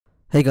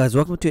Hey guys,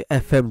 welcome to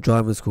FM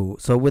Driving School.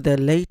 So with the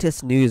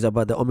latest news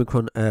about the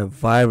Omicron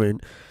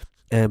variant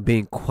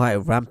being quite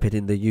rampant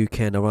in the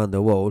UK and around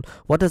the world,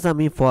 what does that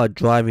mean for our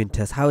driving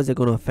test? How is it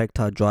going to affect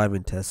our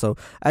driving test? So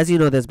as you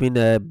know, there's been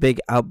a big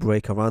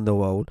outbreak around the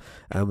world.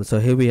 So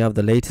here we have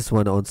the latest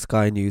one on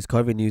Sky News,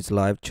 COVID News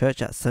Live.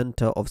 Church at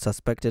center of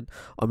suspected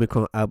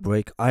Omicron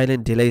outbreak.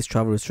 Ireland delays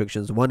travel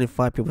restrictions. 1 in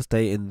 5 people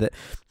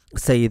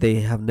say they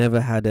have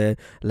never had a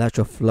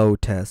lateral flow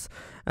test.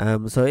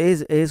 So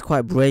it is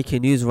quite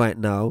breaking news right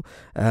now.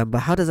 But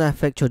how does that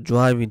affect your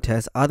driving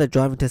test? Are the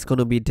driving tests going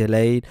to be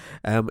delayed?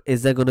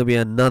 Is there going to be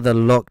another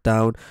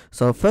lockdown?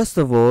 So first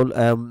of all,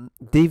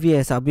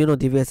 DVS, I've been on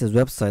DVS's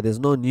website. There's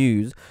no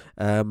news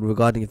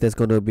regarding if there's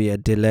going to be a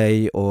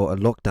delay or a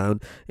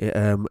lockdown,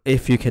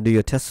 if you can do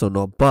your tests or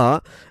not.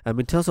 But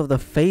in terms of the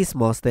face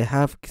mask, they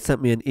have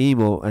sent me an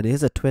email, and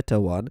here's a Twitter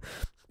one.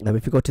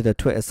 If you go to the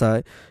Twitter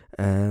site,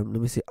 let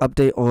me see.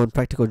 Update on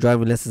practical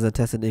driving lessons and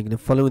tests in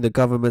England. Following the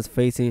government's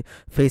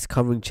face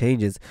covering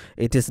changes,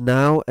 it is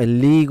now a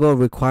legal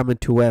requirement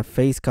to wear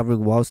face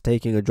covering whilst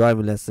taking a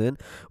driving lesson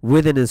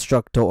with an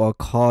instructor or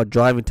car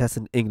driving test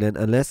in England,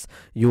 unless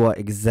you are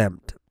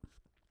exempt.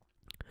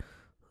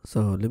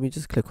 So let me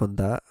just click on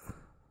that.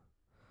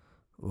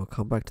 We'll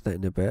come back to that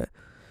in a bit.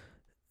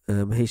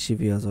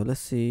 HCV as well.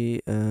 Let's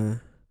see.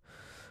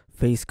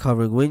 Face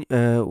covering. When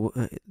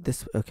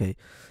this okay.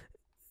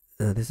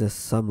 This is a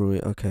summary.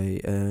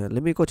 Okay,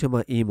 let me go to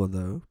my email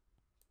though.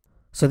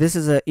 So this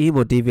is an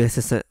email DVS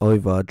has sent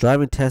over.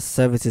 Driving test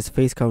services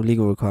face covering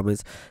legal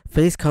requirements.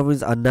 Face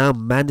coverings are now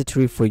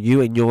mandatory for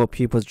you and your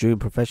pupils during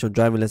professional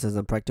driving lessons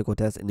and practical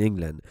tests in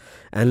England,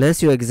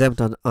 unless you're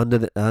exempt under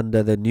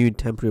the new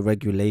temporary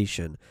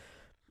regulation.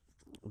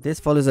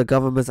 This follows a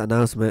government's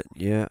announcement.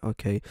 Yeah,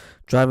 okay.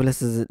 Driving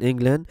lessons in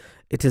England.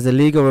 It is a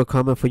legal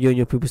requirement for you and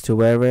your pupils to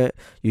wear it.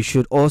 You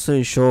should also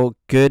ensure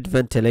good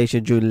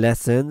ventilation during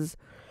lessons.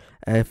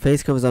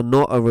 Face coverings are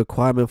not a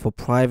requirement for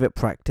private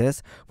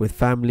practice with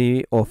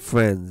family or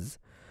friends.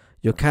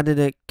 Your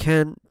candidates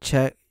can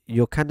check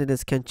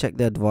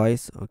their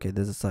advice. Okay,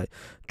 there's a site.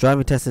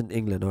 Driving test in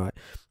England. Alright.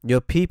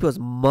 Your pupils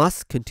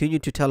must continue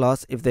to tell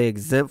us if they're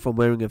exempt from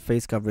wearing a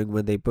face covering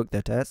when they book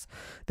their test.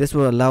 This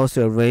will allow us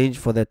to arrange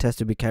for their test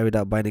to be carried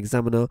out by an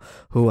examiner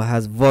who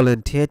has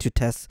volunteered to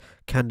test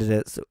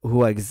candidates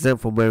who are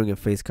exempt from wearing a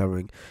face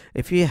covering.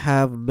 If you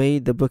have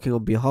made the booking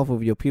on behalf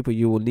of your pupil,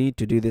 you will need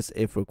to do this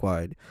if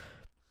required.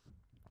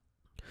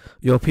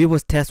 Your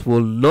pupil's test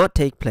will not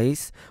take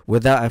place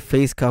without a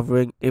face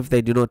covering if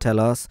they do not tell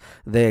us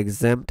they're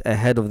exempt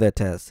ahead of their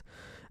test.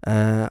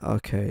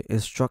 Okay,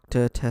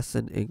 instructor tests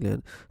in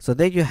England. So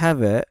there you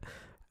have it.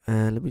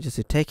 Let me just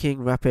say,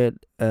 taking rapid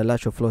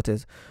lateral flow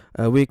tests.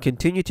 We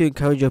continue to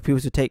encourage your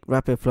pupils to take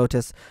rapid flow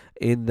tests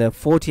in the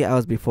 40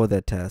 hours before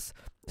their test.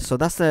 So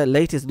that's the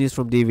latest news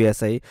from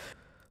DVSA.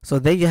 So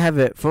there you have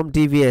it from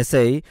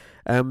DVSA.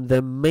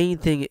 The main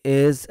thing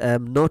is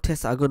no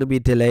tests are going to be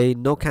delayed,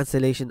 no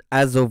cancellation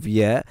as of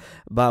yet,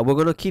 but we're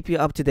going to keep you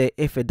up to date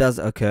if it does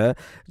occur.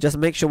 Just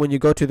make sure when you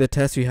go to the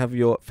test you have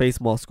your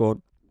face mask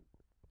on.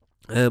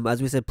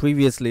 As we said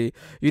previously,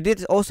 you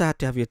did also have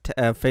to have your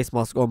face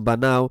mask on, but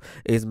now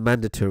it's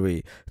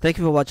mandatory. Thank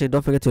you for watching.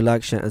 Don't forget to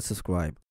like, share and subscribe.